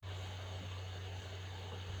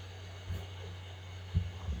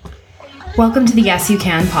Welcome to the Yes You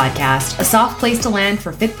Can podcast, a soft place to land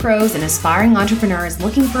for fit pros and aspiring entrepreneurs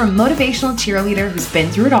looking for a motivational cheerleader who's been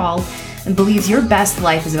through it all and believes your best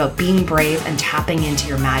life is about being brave and tapping into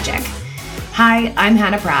your magic. Hi, I'm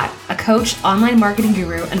Hannah Pratt, a coach, online marketing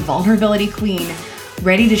guru, and vulnerability queen,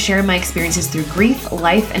 ready to share my experiences through grief,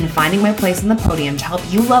 life, and finding my place on the podium to help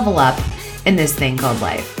you level up in this thing called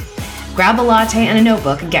life. Grab a latte and a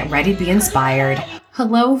notebook and get ready to be inspired.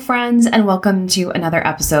 Hello, friends, and welcome to another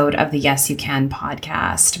episode of the Yes You Can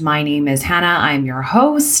podcast. My name is Hannah. I'm your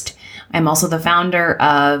host. I'm also the founder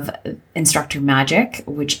of Instructor Magic,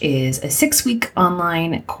 which is a 6-week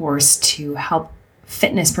online course to help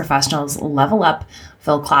fitness professionals level up,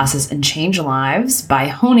 fill classes, and change lives by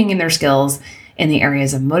honing in their skills in the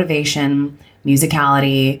areas of motivation,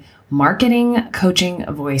 musicality, marketing, coaching,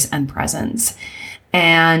 voice, and presence.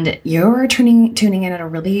 And you're tuning in at a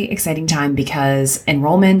really exciting time because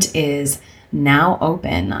enrollment is now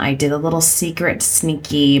open. I did a little secret,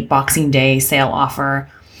 sneaky Boxing Day sale offer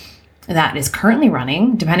that is currently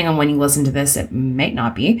running. Depending on when you listen to this, it might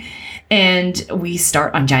not be. And we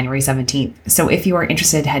start on January 17th. So if you are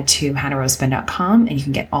interested, head to hannahroseman.com and you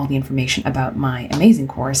can get all the information about my amazing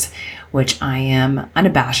course, which I am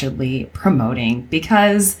unabashedly promoting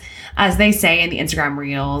because, as they say in the Instagram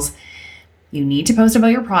reels, you need to post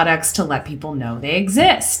about your products to let people know they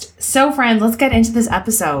exist. So friends, let's get into this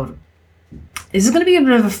episode. This is going to be a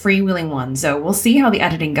bit of a freewheeling one. So we'll see how the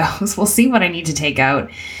editing goes. We'll see what I need to take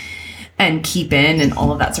out and keep in and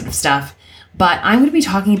all of that sort of stuff. But I'm going to be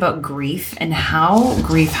talking about grief and how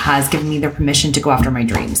grief has given me the permission to go after my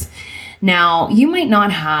dreams. Now, you might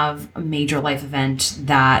not have a major life event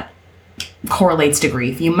that correlates to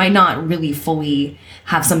grief. You might not really fully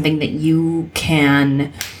have something that you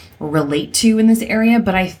can relate to in this area,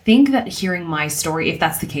 but I think that hearing my story, if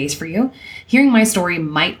that's the case for you, hearing my story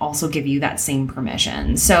might also give you that same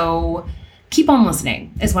permission. So keep on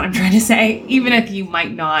listening is what I'm trying to say, even if you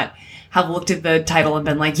might not have looked at the title and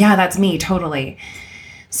been like, yeah, that's me, totally.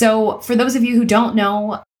 So for those of you who don't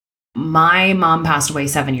know, my mom passed away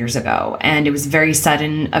 7 years ago, and it was a very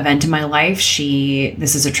sudden event in my life.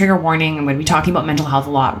 This is a trigger warning. I'm going to be talking about mental health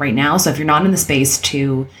a lot right now. So if you're not in the space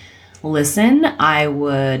to listen, I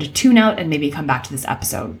would tune out and maybe come back to this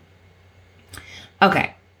episode.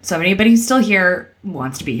 Okay, so if anybody who's still here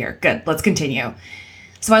wants to be here, good, let's continue.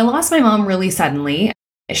 So I lost my mom really suddenly.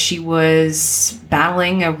 She was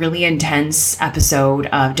battling a really intense episode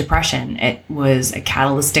of depression. It was a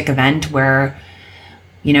catalytic event where,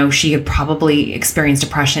 she had probably experienced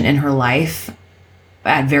depression in her life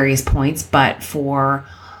at various points, but for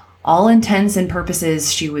all intents and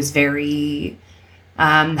purposes, she was very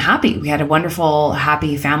happy. We had a wonderful,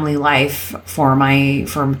 happy family life for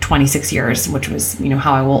 26 years, which was,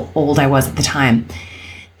 how old I was at the time.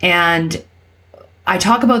 And I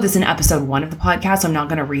talk about this in episode 1 of the podcast, so I'm not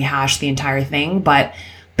going to rehash the entire thing, but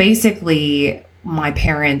basically my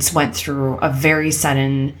parents went through a very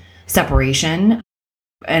sudden separation,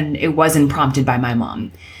 and it wasn't prompted by my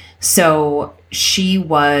mom. So she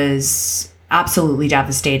was absolutely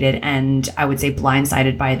devastated, and I would say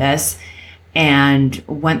blindsided by this, and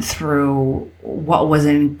went through what was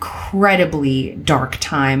an incredibly dark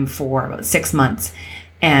time for about 6 months.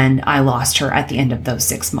 And I lost her at the end of those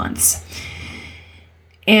 6 months.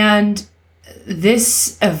 And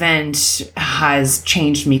this event has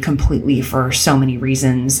changed me completely for so many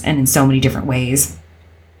reasons and in so many different ways.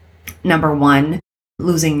 Number one,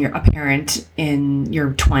 losing a parent in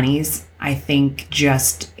your 20s, I think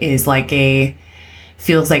just is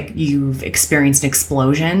feels like you've experienced an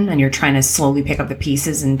explosion and you're trying to slowly pick up the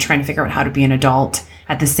pieces and trying to figure out how to be an adult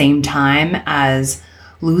at the same time as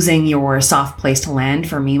losing your soft place to land.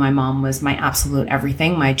 For me, my mom was my absolute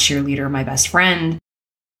everything, my cheerleader, my best friend,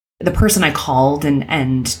 the person I called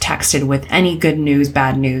and texted with any good news,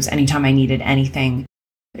 bad news, anytime I needed anything.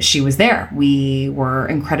 She was there. We were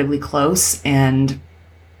incredibly close, and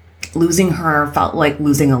losing her felt like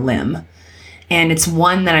losing a limb. And it's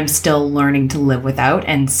one that I'm still learning to live without,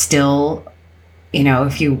 and still,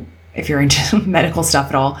 if you're into medical stuff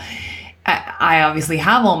at all, I obviously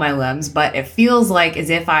have all my limbs, but it feels like as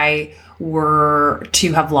if I were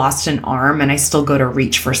to have lost an arm and I still go to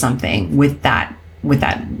reach for something with that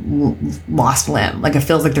lost limb. Like it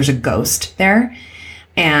feels like there's a ghost there.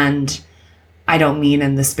 And I don't mean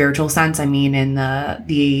in the spiritual sense. I mean in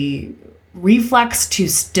the reflex to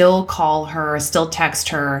still call her, still text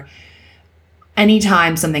her,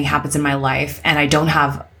 anytime something happens in my life and I don't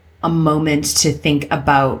have a moment to think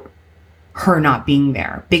about her not being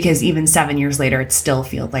there, because even 7 years later, it still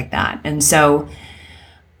feels like that. And so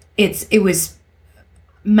it was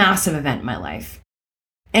massive event in my life.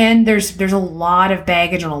 And there's a lot of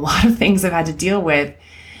baggage and a lot of things I've had to deal with,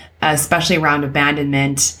 especially around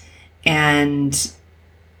abandonment and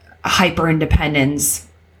hyper independence,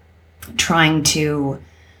 trying to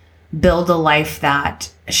build a life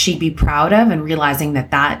that she'd be proud of, and realizing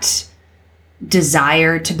that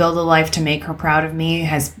desire to build a life to make her proud of me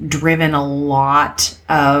has driven a lot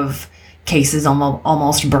of cases,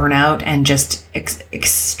 almost burnout, and just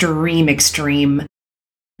extreme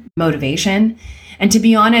motivation. And to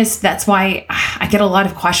be honest, that's why I get a lot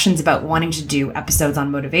of questions about wanting to do episodes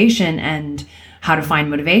on motivation and how to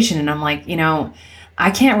find motivation. And I'm like,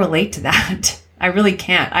 I can't relate to that. I really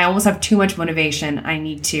can't. I almost have too much motivation. I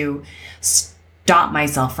need to stop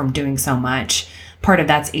myself from doing so much. Part of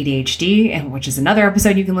that's ADHD, and which is another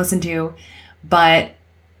episode you can listen to. But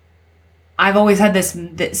I've always had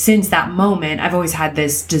since that moment, I've always had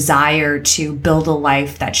this desire to build a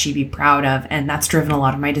life that she'd be proud of. And that's driven a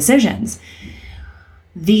lot of my decisions.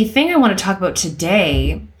 The thing I want to talk about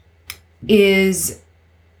today is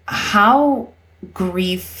how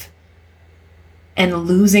grief and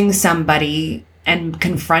losing somebody and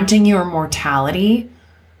confronting your mortality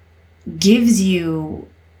gives you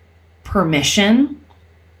permission,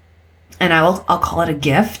 and I'll call it a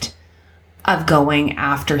gift, of going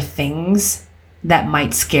after things that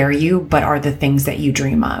might scare you, but are the things that you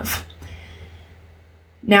dream of.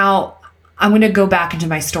 Now, I'm going to go back into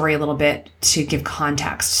my story a little bit to give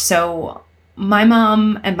context. So my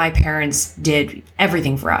mom and my parents did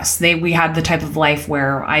everything for us. We had the type of life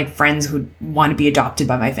where I had friends who want to be adopted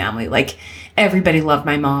by my family. Like, everybody loved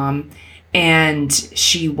my mom, and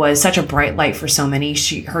she was such a bright light for so many.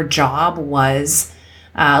 Her job was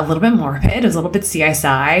a little bit morbid. It was a little bit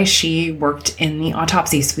CSI. She worked in the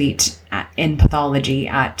autopsy suite in pathology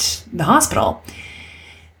at the hospital.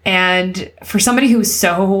 And for somebody who was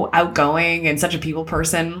so outgoing and such a people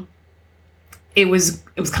person, it was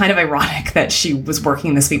kind of ironic that she was working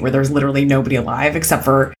in the suite where there was literally nobody alive except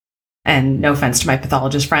for, and no offense to my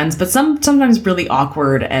pathologist friends, but sometimes really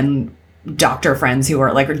awkward and doctor friends who are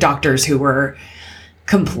or doctors who were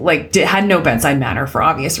had no bedside manner for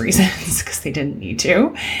obvious reasons because they didn't need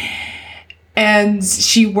to. And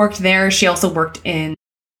she worked there. She also worked in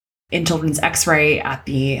children's x-ray at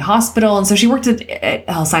the hospital. And so she worked at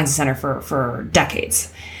Health Sciences Center for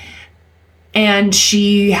decades. And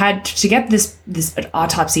she had to get this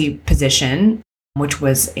autopsy position, which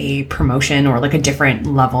was a promotion or a different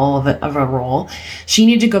level of a role. She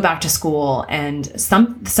needed to go back to school. And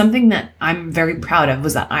something that I'm very proud of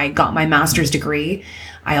was that I got my master's degree.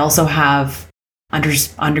 I also have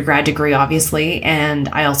undergrad degree, obviously. And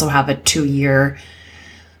I also have a 2-year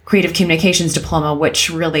creative communications diploma, which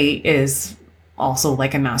really is also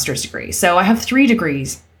like a master's degree. So I have 3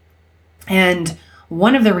 degrees. And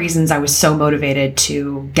one of the reasons I was so motivated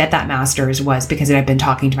to get that master's was because I'd been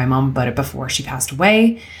talking to my mom about it before she passed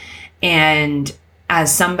away. And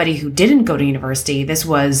as somebody who didn't go to university, this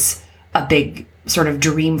was a big sort of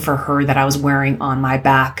dream for her that I was wearing on my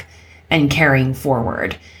back and carrying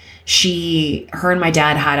forward. Her and my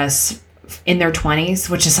dad had us in their 20s,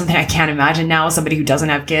 which is something I can't imagine now. As somebody who doesn't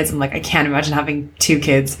have kids, I'm I can't imagine having 2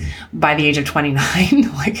 kids by the age of 29.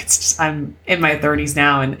 It's just, I'm in my 30s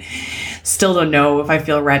now and still don't know if I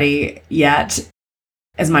feel ready yet,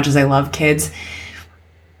 as much as I love kids.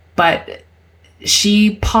 But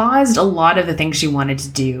she paused a lot of the things she wanted to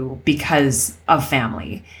do because of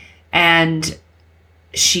family. And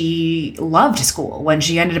she loved school. When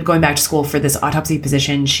she ended up going back to school for this autopsy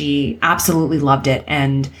position, she absolutely loved it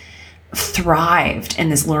and thrived in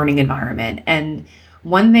this learning environment. And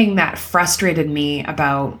one thing that frustrated me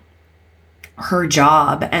about her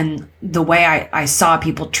job and the way I saw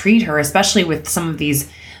people treat her, especially with some of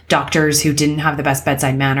these doctors who didn't have the best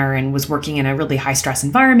bedside manner and was working in a really high stress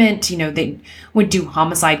environment, they would do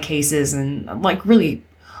homicide cases and really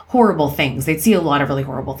horrible things. They'd see a lot of really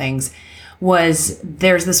horrible things. Was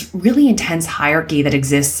there's this really intense hierarchy that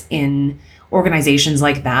exists in organizations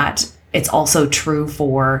like that. It's also true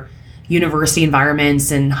for university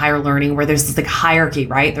environments and higher learning, where there's this hierarchy,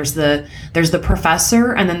 right? There's the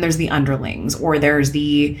professor, and then there's the underlings, or there's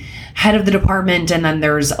the head of the department, and then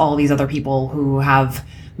there's all these other people who have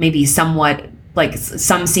maybe somewhat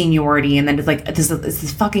some seniority, and then it's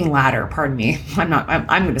this fucking ladder. Pardon me, I'm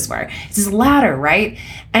going to swear. It's this ladder, right?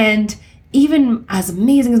 And even as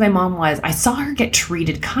amazing as my mom was, I saw her get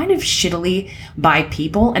treated kind of shittily by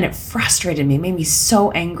people, and it frustrated me. It made me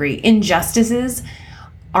so angry. Injustices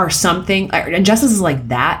like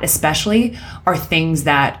that, especially, are things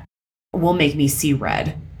that will make me see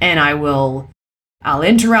red. And I'll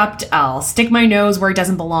interrupt, I'll stick my nose where it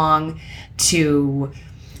doesn't belong to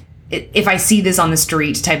if I see this on the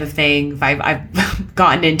street type of thing, if I've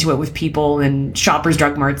gotten into it with people in Shoppers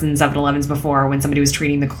Drug Marts and 7-Elevens before when somebody was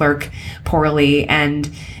treating the clerk poorly, and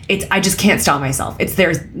I just can't stop myself.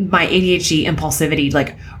 There's my ADHD impulsivity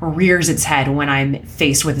like rears its head when I'm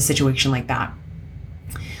faced with a situation like that.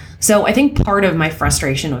 So I think part of my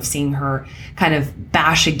frustration of seeing her kind of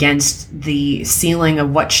bash against the ceiling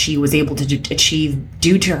of what she was able to achieve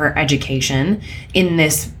due to her education in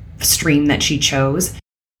this stream that she chose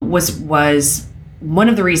was one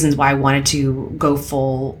of the reasons why I wanted to go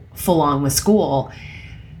full on with school.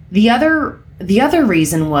 The other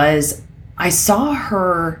reason was I saw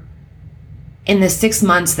her in the 6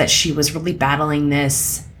 months that she was really battling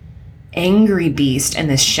this angry beast and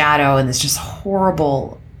this shadow and this just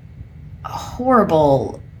horrible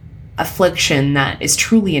affliction that is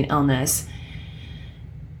truly an illness,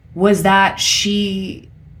 was that she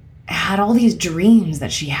had all these dreams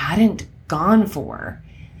that she hadn't gone for.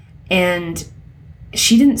 And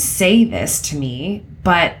she didn't say this to me,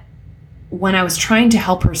 but when I was trying to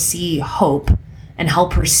help her see hope and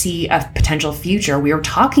help her see a potential future, we were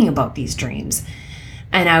talking about these dreams.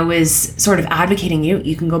 And I was sort of advocating,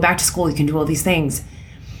 you can go back to school, you can do all these things.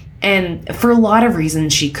 And for a lot of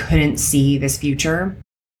reasons, she couldn't see this future.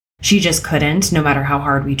 She just couldn't, no matter how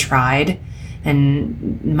hard we tried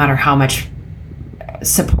and no matter how much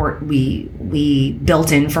support we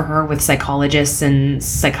built in for her with psychologists and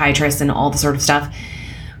psychiatrists and all the sort of stuff.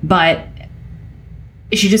 But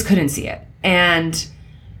she just couldn't see it. And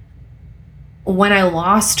when I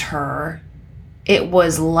lost her, it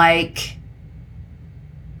was like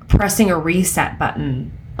pressing a reset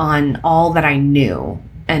button on all that I knew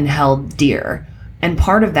and held dear. And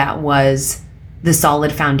part of that was the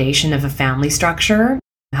solid foundation of a family structure,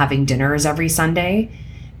 having dinners every Sunday.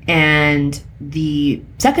 And the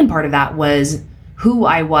second part of that was who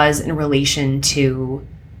I was in relation to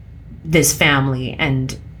this family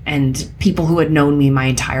and people who had known me my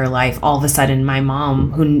entire life. All of a sudden, my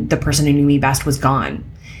mom, the person who knew me best, was gone.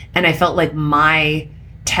 And I felt like my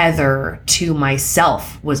tether to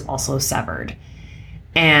myself was also severed.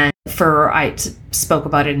 And I spoke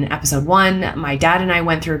about it in episode 1, my dad and I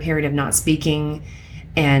went through a period of not speaking.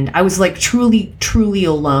 And I was like truly, truly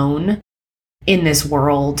alone in this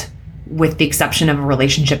world, with the exception of a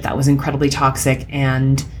relationship that was incredibly toxic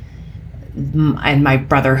and my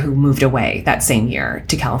brother who moved away that same year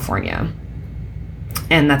to California.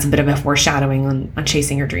 And that's a bit of a foreshadowing on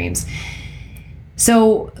chasing your dreams.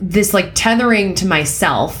 So this like tethering to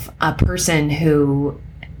myself, a person who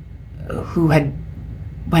had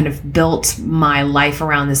kind of built my life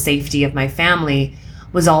around the safety of my family,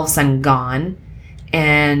 was all of a sudden gone.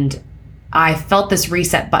 And I felt this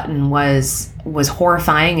reset button was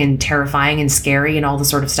horrifying and terrifying and scary and all the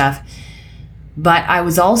sort of stuff. But I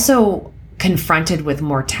was also confronted with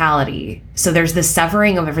mortality. So there's this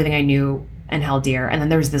severing of everything I knew and held dear. And then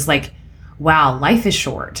there's this like, wow, life is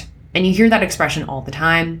short. And you hear that expression all the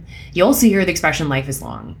time. You also hear the expression life is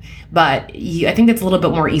long. But I think it's a little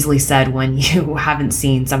bit more easily said when you haven't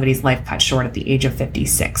seen somebody's life cut short at the age of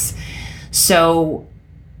 56. So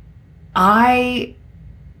I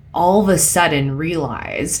all of a sudden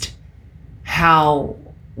realized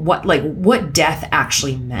what death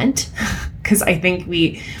actually meant. Because I think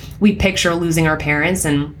we picture losing our parents,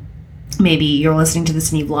 and maybe you're listening to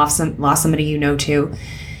this and you've lost somebody you know too.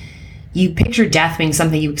 You picture death being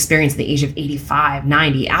something you experience at the age of 85,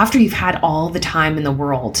 90, after you've had all the time in the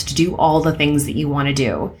world to do all the things that you want to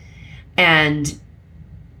do. And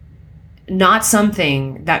not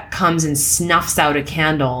something that comes and snuffs out a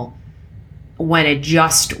candle when it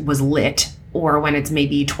just was lit, or when it's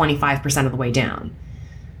maybe 25% of the way down.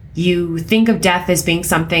 You think of death as being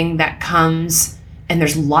something that comes and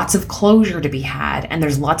there's lots of closure to be had, and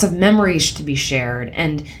there's lots of memories to be shared.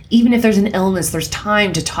 And even if there's an illness, there's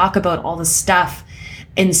time to talk about all the stuff,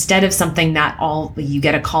 instead of something that you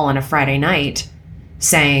get a call on a Friday night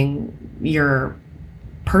saying your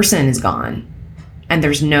person is gone and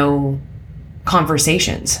there's no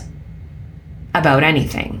conversations about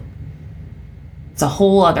anything. It's a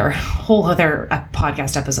whole other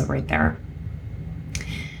podcast episode right there.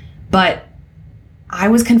 But I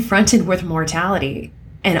was confronted with mortality,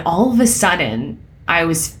 and all of a sudden I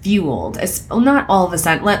was fueled. Not all of a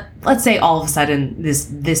sudden, let's say all of a sudden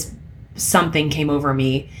this something came over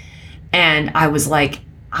me, and I was like,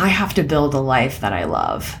 I have to build a life that I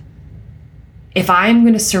love. If I'm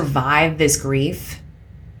going to survive this grief,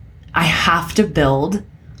 I have to build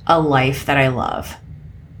a life that I love.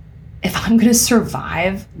 If I'm going to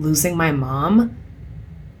survive losing my mom,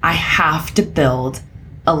 I have to build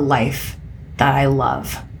a life that I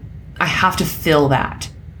love. I have to fill that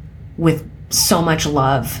with so much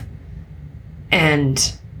love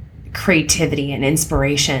and creativity and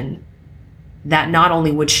inspiration, that not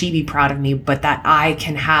only would she be proud of me, but that I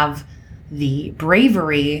can have the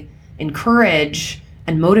bravery and courage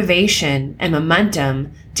and motivation and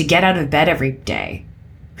momentum to get out of bed every day.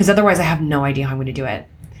 Because otherwise I have no idea how I'm going to do it.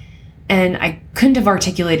 And I couldn't have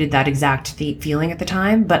articulated that exact feeling at the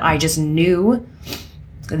time, but I just knew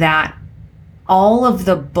that all of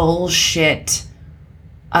the bullshit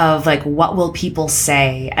of like, what will people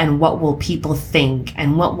say and what will people think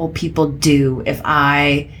and what will people do if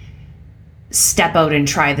I step out and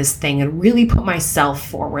try this thing and really put myself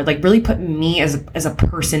forward, like really put me as a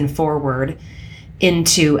person forward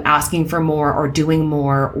into asking for more or doing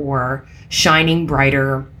more or shining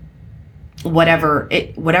brighter, whatever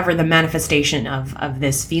the manifestation of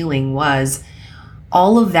this feeling was.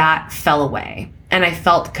 All of that fell away and I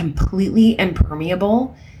felt completely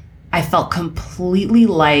impermeable. I felt completely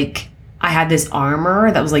like I had this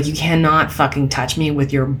armor that was like, you cannot fucking touch me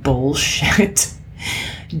with your bullshit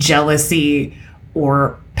jealousy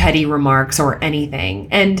or petty remarks or anything.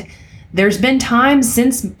 And there's been times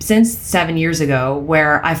since 7 years ago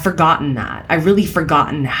where I've forgotten that. I've really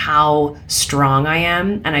forgotten how strong I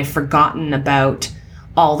am, and I've forgotten about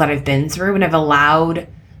all that I've been through, and I've allowed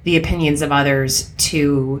the opinions of others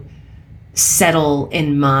to settle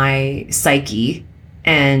in my psyche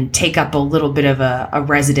and take up a little bit of a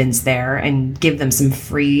residence there and give them some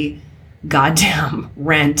free goddamn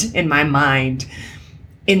rent in my mind,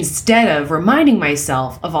 instead of reminding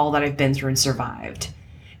myself of all that I've been through and survived.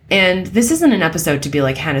 And this isn't an episode to be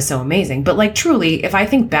like, Hannah's so amazing, but like truly, if I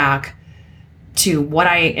think back to what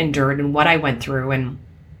I endured and what I went through and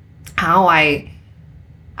how I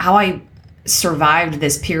survived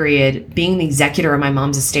this period, being the executor of my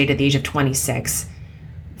mom's estate at the age of 26,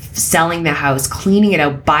 selling the house, cleaning it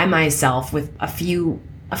out by myself with a few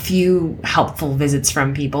helpful visits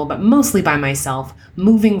from people, but mostly by myself,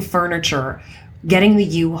 moving furniture, getting the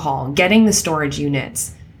U-Haul, getting the storage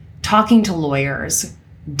units, talking to lawyers,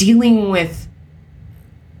 dealing with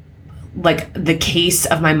like the case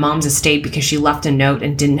of my mom's estate because she left a note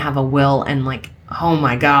and didn't have a will, and like, oh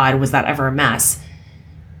my God, was that ever a mess?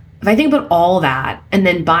 If I think about all that, and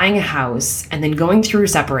then buying a house, and then going through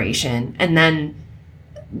separation, and then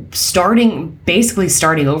basically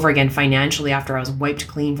starting over again financially after I was wiped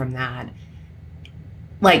clean from that,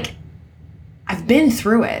 like, I've been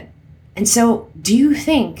through it. And so do you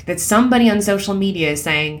think that somebody on social media is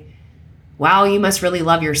saying, wow, you must really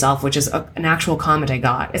love yourself, which is an actual comment I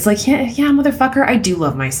got. It's like, yeah, motherfucker, I do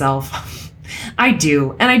love myself. I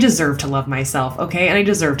do. And I deserve to love myself, okay? And I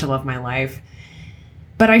deserve to love my life.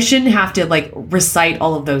 But I shouldn't have to like recite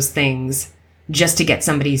all of those things just to get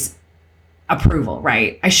somebody's approval,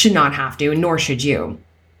 right? I should not have to, and nor should you.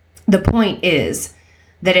 The point is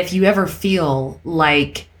that if you ever feel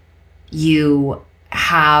like you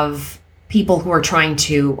have people who are trying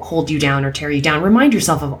to hold you down or tear you down, remind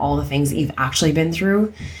yourself of all the things that you've actually been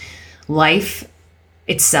through, life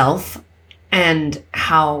itself, and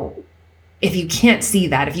how, if you can't see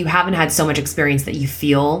that, if you haven't had so much experience that you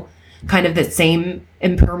feel kind of the same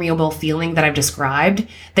impermeable feeling that I've described,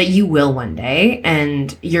 that you will one day,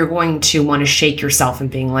 and you're going to want to shake yourself and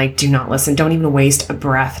being like, do not listen, don't even waste a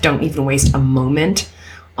breath, don't even waste a moment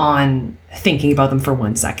on thinking about them for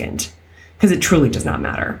 1 second, because it truly does not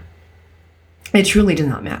matter. It truly does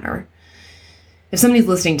not matter. If somebody's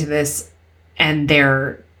listening to this and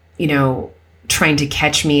they're, trying to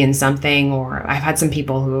catch me in something, or I've had some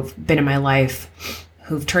people who have been in my life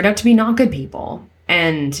who've turned out to be not good people,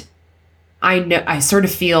 and I sort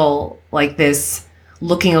of feel like this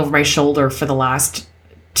looking over my shoulder for the last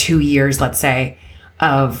 2 years, let's say,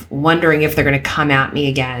 of wondering if they're going to come at me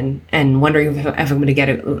again, and wondering if I'm going to get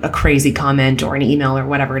a crazy comment or an email or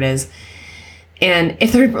whatever it is. And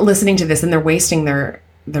if they're listening to this and they're wasting their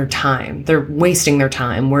time,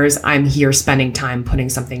 whereas I'm here spending time putting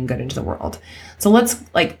something good into the world. So let's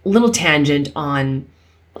little tangent on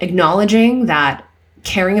acknowledging that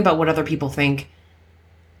caring about what other people think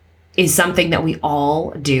is something that we all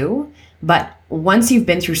do. But once you've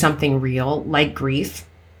been through something real, like grief,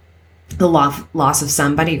 the loss of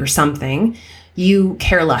somebody or something, you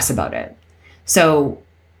care less about it. So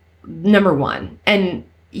number one, and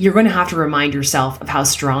you're going to have to remind yourself of how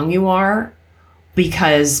strong you are,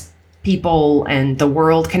 because people and the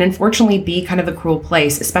world can unfortunately be kind of a cruel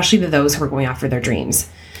place, especially to those who are going after their dreams.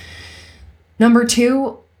 Number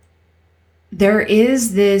two, there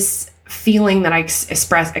is this feeling that I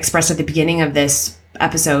expressed at the beginning of this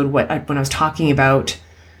episode when I was talking about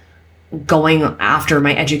going after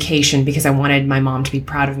my education because I wanted my mom to be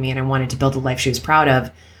proud of me and I wanted to build a life she was proud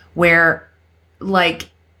of, where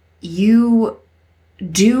you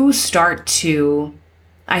do start to,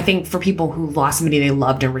 I think for people who lost somebody they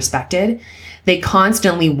loved and respected, they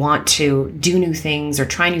constantly want to do new things or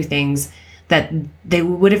try new things that they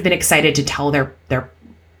would have been excited to tell their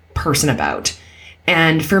person about.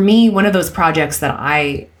 And for me, one of those projects that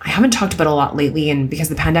I haven't talked about a lot lately, and because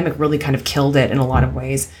the pandemic really kind of killed it in a lot of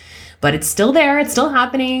ways, but it's still there, it's still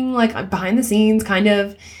happening, like behind the scenes kind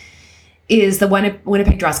of, is the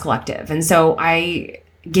Winnipeg Dress Collective. And so I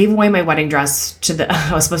gave away my wedding dress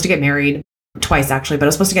I was supposed to get married twice actually, but I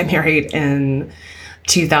was supposed to get married in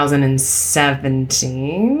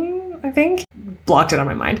 2017, I think. Blocked it on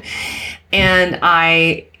my mind. And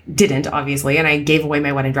I didn't, obviously, and I gave away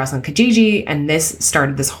my wedding dress on Kijiji, and this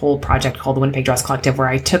started this whole project called the Winnipeg Dress Collective, where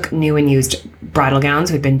I took new and used bridal gowns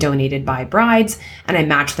who had been donated by brides, and I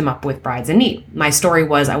matched them up with brides in need. My story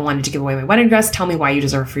was I wanted to give away my wedding dress. Tell me why you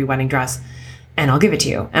deserve a free wedding dress, and I'll give it to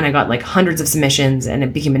you. And I got like hundreds of submissions, and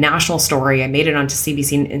it became a national story. I made it onto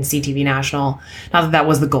CBC and CTV National. Not that that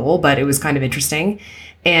was the goal, but it was kind of interesting.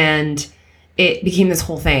 And it became this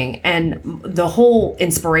whole thing. And the whole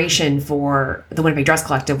inspiration for the Winnipeg Dress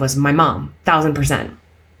Collective was my mom, 1000%.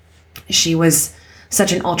 She was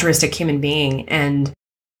such an altruistic human being, and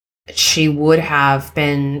she would have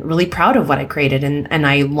been really proud of what I created. And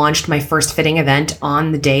I launched my first fitting event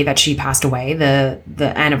on the day that she passed away, the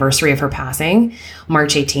anniversary of her passing,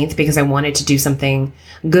 March 18th, because I wanted to do something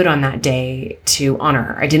good on that day to honor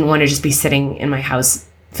her. I didn't want to just be sitting in my house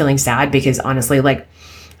feeling sad, because honestly, like,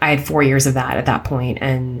 I had 4 years of that at that point,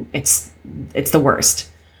 and it's the worst.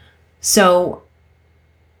 So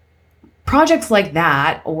projects like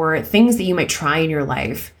that, or things that you might try in your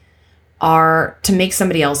life, are to make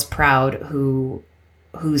somebody else proud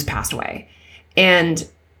who's passed away. And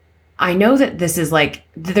I know that this is like,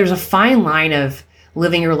 there's a fine line of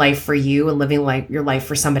living your life for you and living your life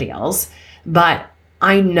for somebody else. But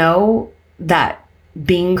I know that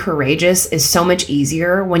being courageous is so much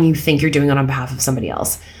easier when you think you're doing it on behalf of somebody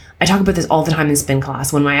else. I talk about this all the time in spin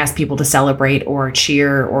class when I ask people to celebrate or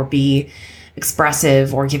cheer or be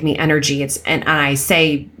expressive or give me energy. And I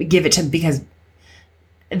say, give it to, because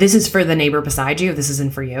this is for the neighbor beside you. This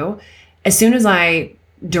isn't for you. As soon as I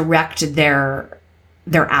direct their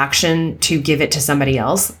action to give it to somebody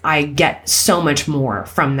else, I get so much more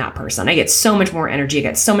from that person. I get so much more energy. I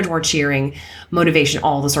get so much more cheering, motivation,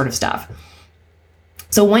 all the sort of stuff.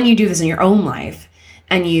 So when you do this in your own life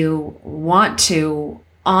and you want to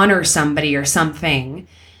honor somebody or something,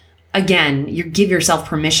 again, you give yourself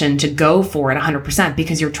permission to go for it 100%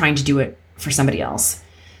 because you're trying to do it for somebody else.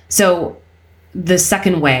 So the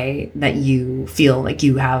second way that you feel like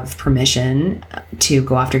you have permission to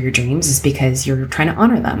go after your dreams is because you're trying to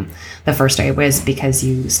honor them. The first way was because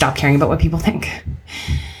you stop caring about what people think.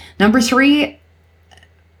 Number 3,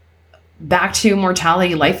 back to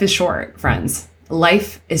mortality. Life is short, friends.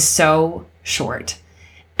 Life is so short.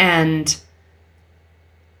 And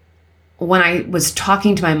when I was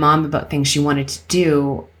talking to my mom about things she wanted to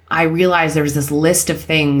do, I realized there was this list of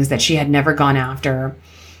things that she had never gone after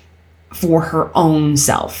for her own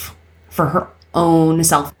self.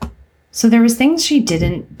 So there was things she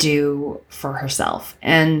didn't do for herself.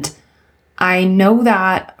 And I know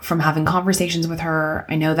that from having conversations with her.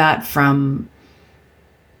 I know that from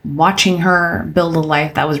watching her build a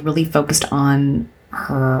life that was really focused on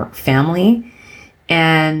her family.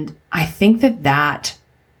 And I think that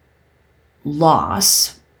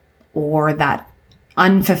loss or that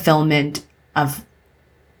unfulfillment of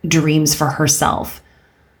dreams for herself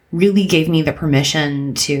really gave me the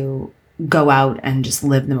permission to go out and just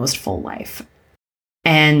live the most full life.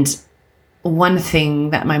 And one thing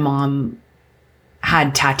that my mom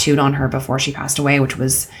had tattooed on her before she passed away, which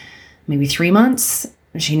was maybe 3 months.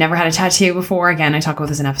 She never had a tattoo before. Again, I talk about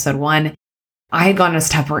this in episode 1. I had gotten us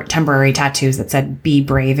temporary tattoos that said, be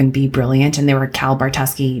brave and be brilliant. And they were Cal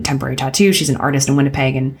Bartuski temporary tattoos. She's an artist in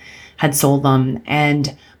Winnipeg and had sold them.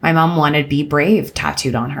 And my mom wanted be brave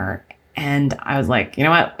tattooed on her. And I was like, you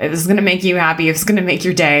know what? If this is going to make you happy, if it's going to make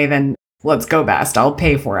your day, then let's go best. I'll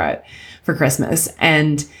pay for it for Christmas.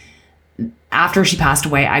 And after she passed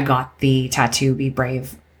away, I got the tattoo, be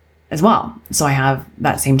brave, as well. So I have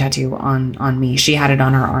that same tattoo on me. She had it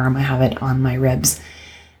on her arm. I have it on my ribs.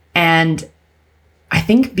 And I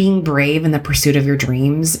think being brave in the pursuit of your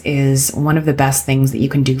dreams is one of the best things that you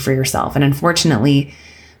can do for yourself. And unfortunately,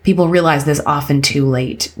 people realize this often too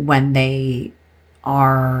late when they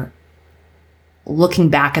are looking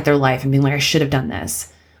back at their life and being like, I should have done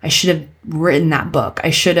this. I should have written that book. I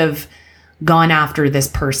should have gone after this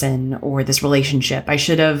person or this relationship. I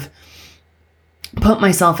should have put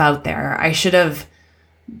myself out there. I should have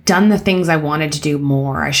done the things I wanted to do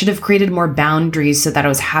more. I should have created more boundaries so that I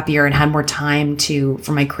was happier and had more time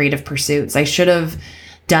for my creative pursuits. I should have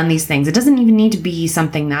done these things. It doesn't even need to be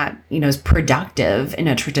something that, is productive in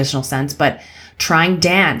a traditional sense, but trying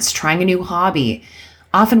dance, trying a new hobby.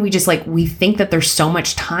 Often we think that there's so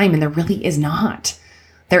much time, and there really is not.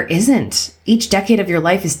 There isn't. Each decade of your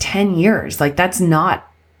life is 10 years. That's not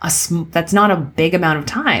a big amount of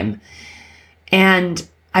time. And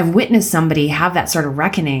I've witnessed somebody have that sort of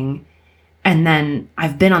reckoning. And then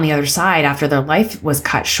I've been on the other side after their life was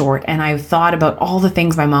cut short. And I've thought about all the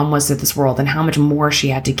things my mom was to this world and how much more she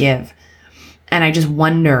had to give. And I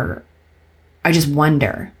wonder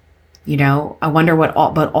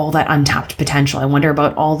about all that untapped potential. I wonder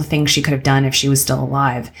about all the things she could have done if she was still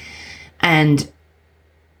alive. And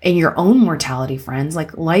in your own mortality, friends,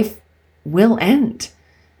 life will end.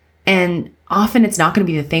 And often it's not going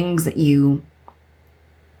to be the things that you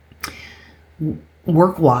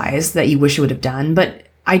work-wise that you wish you would have done. But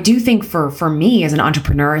I do think for me as an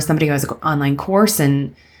entrepreneur, as somebody who has an online course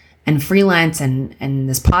and freelance and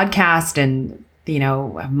this podcast and,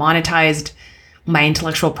 I've monetized my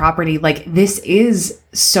intellectual property, this is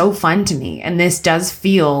so fun to me. And this does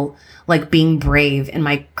feel like being brave in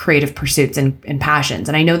my creative pursuits and passions.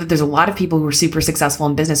 And I know that there's a lot of people who are super successful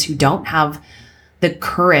in business who don't have the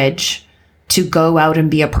courage to go out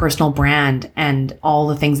and be a personal brand and all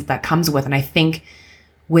the things that comes with. And I think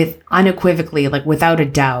unequivocally, without a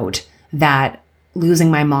doubt, that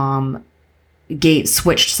losing my mom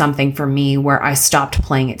switched something for me where I stopped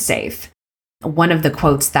playing it safe. One of the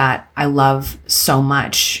quotes that I love so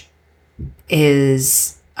much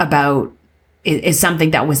is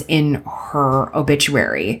something that was in her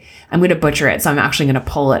obituary. I'm going to butcher it, so I'm actually going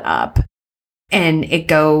to pull it up. And it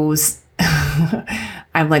goes,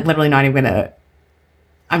 I'm literally not even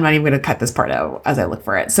going to cut this part out as I look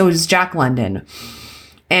for it. So it's Jack London.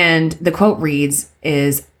 And the quote reads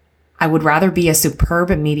I would rather be a superb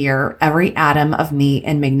meteor, every atom of me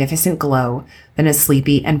in magnificent glow, than a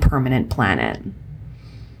sleepy and permanent planet.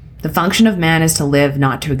 The function of man is to live,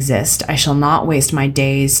 not to exist. I shall not waste my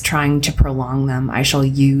days trying to prolong them. I shall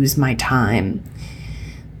use my time.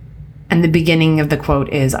 And the beginning of the quote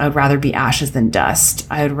is, I would rather be ashes than dust.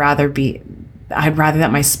 I'd rather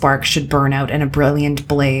that my spark should burn out in a brilliant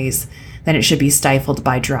blaze than it should be stifled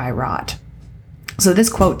by dry rot. So this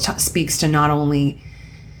quote speaks to not only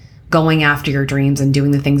going after your dreams and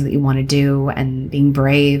doing the things that you want to do and being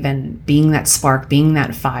brave and being that spark, being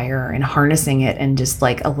that fire and harnessing it and just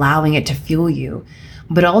allowing it to fuel you,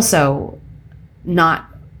 but also not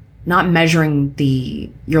measuring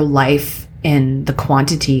your life in the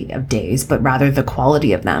quantity of days, but rather the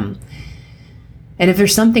quality of them. And if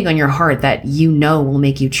there's something on your heart that will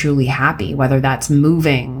make you truly happy, whether that's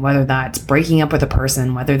moving, whether that's breaking up with a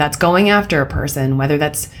person, whether that's going after a person, whether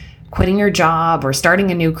that's quitting your job or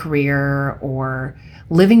starting a new career or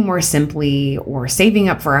living more simply or saving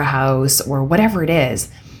up for a house or whatever it is,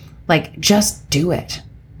 just do it.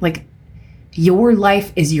 Your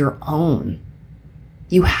life is your own.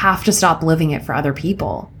 You have to stop living it for other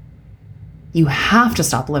people. You have to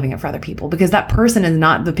stop living it for other people, because that person is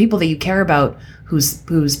not the people that you care about, whose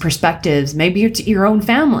perspectives, maybe it's your own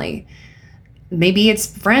family, maybe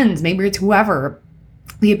it's friends, maybe it's whoever.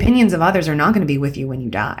 The opinions of others are not going to be with you when you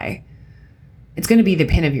die. It's going to be the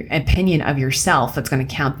opinion of yourself that's going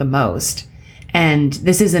to count the most. And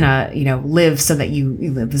this isn't live so that you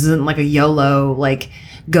live. This isn't like a YOLO,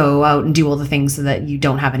 go out and do all the things so that you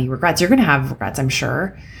don't have any regrets. You're going to have regrets, I'm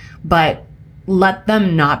sure, but let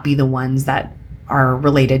them not be the ones that are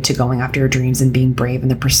related to going after your dreams and being brave in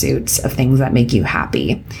the pursuits of things that make you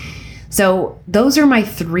happy. So those are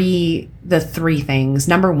the three things.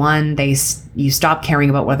 Number one, you stop caring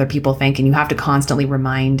about what other people think, and you have to constantly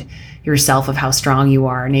remind yourself of how strong you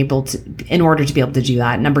are in order to be able to do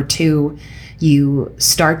that. Number two, you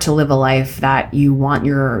start to live a life that you want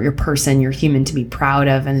your person, your human, to be proud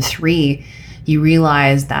of. And three, you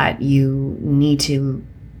realize that you need to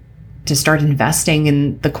start investing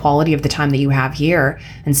in the quality of the time that you have here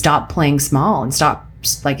and stop playing small and stop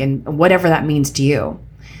in whatever that means to you.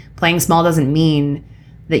 Playing small doesn't mean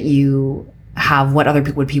that you have what other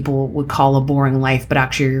people would call a boring life, but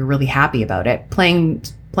actually you're really happy about it. Playing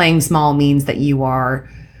small means that you are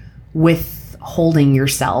withholding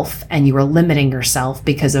yourself and you are limiting yourself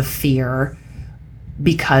because of fear,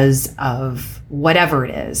 because of whatever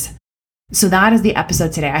it is. So that is the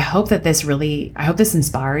episode today. I hope this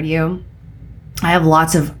inspired you. I have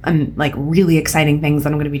lots of really exciting things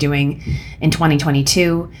that I'm going to be doing in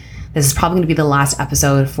 2022. This is probably going to be the last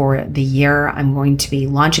episode for the year. I'm going to be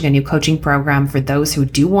launching a new coaching program for those who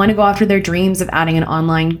do want to go after their dreams of adding an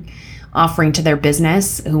online offering to their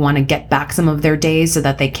business, who want to get back some of their days so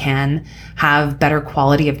that they can have better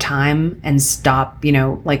quality of time and stop,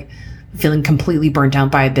 like feeling completely burnt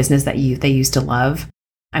out by a business that they used to love.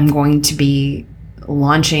 I'm going to be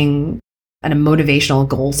launching a motivational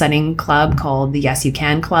goal setting club called the Yes You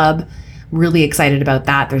Can Club. Really excited about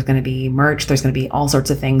that. There's going to be merch. There's going to be all sorts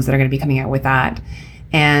of things that are going to be coming out with that.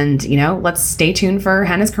 And, let's stay tuned for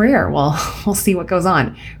Hannah's career. We'll see what goes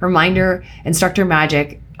on. Reminder, Instructor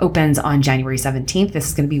Magic opens on January 17th. This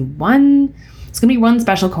is going to be one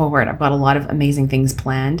special cohort. I've got a lot of amazing things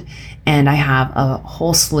planned, and I have a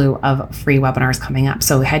whole slew of free webinars coming up.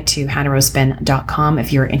 So head to hannahrosespin.com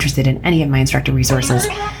if you're interested in any of my instructor resources,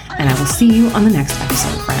 and I will see you on the next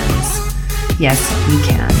episode, friends. Yes, you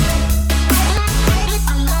can.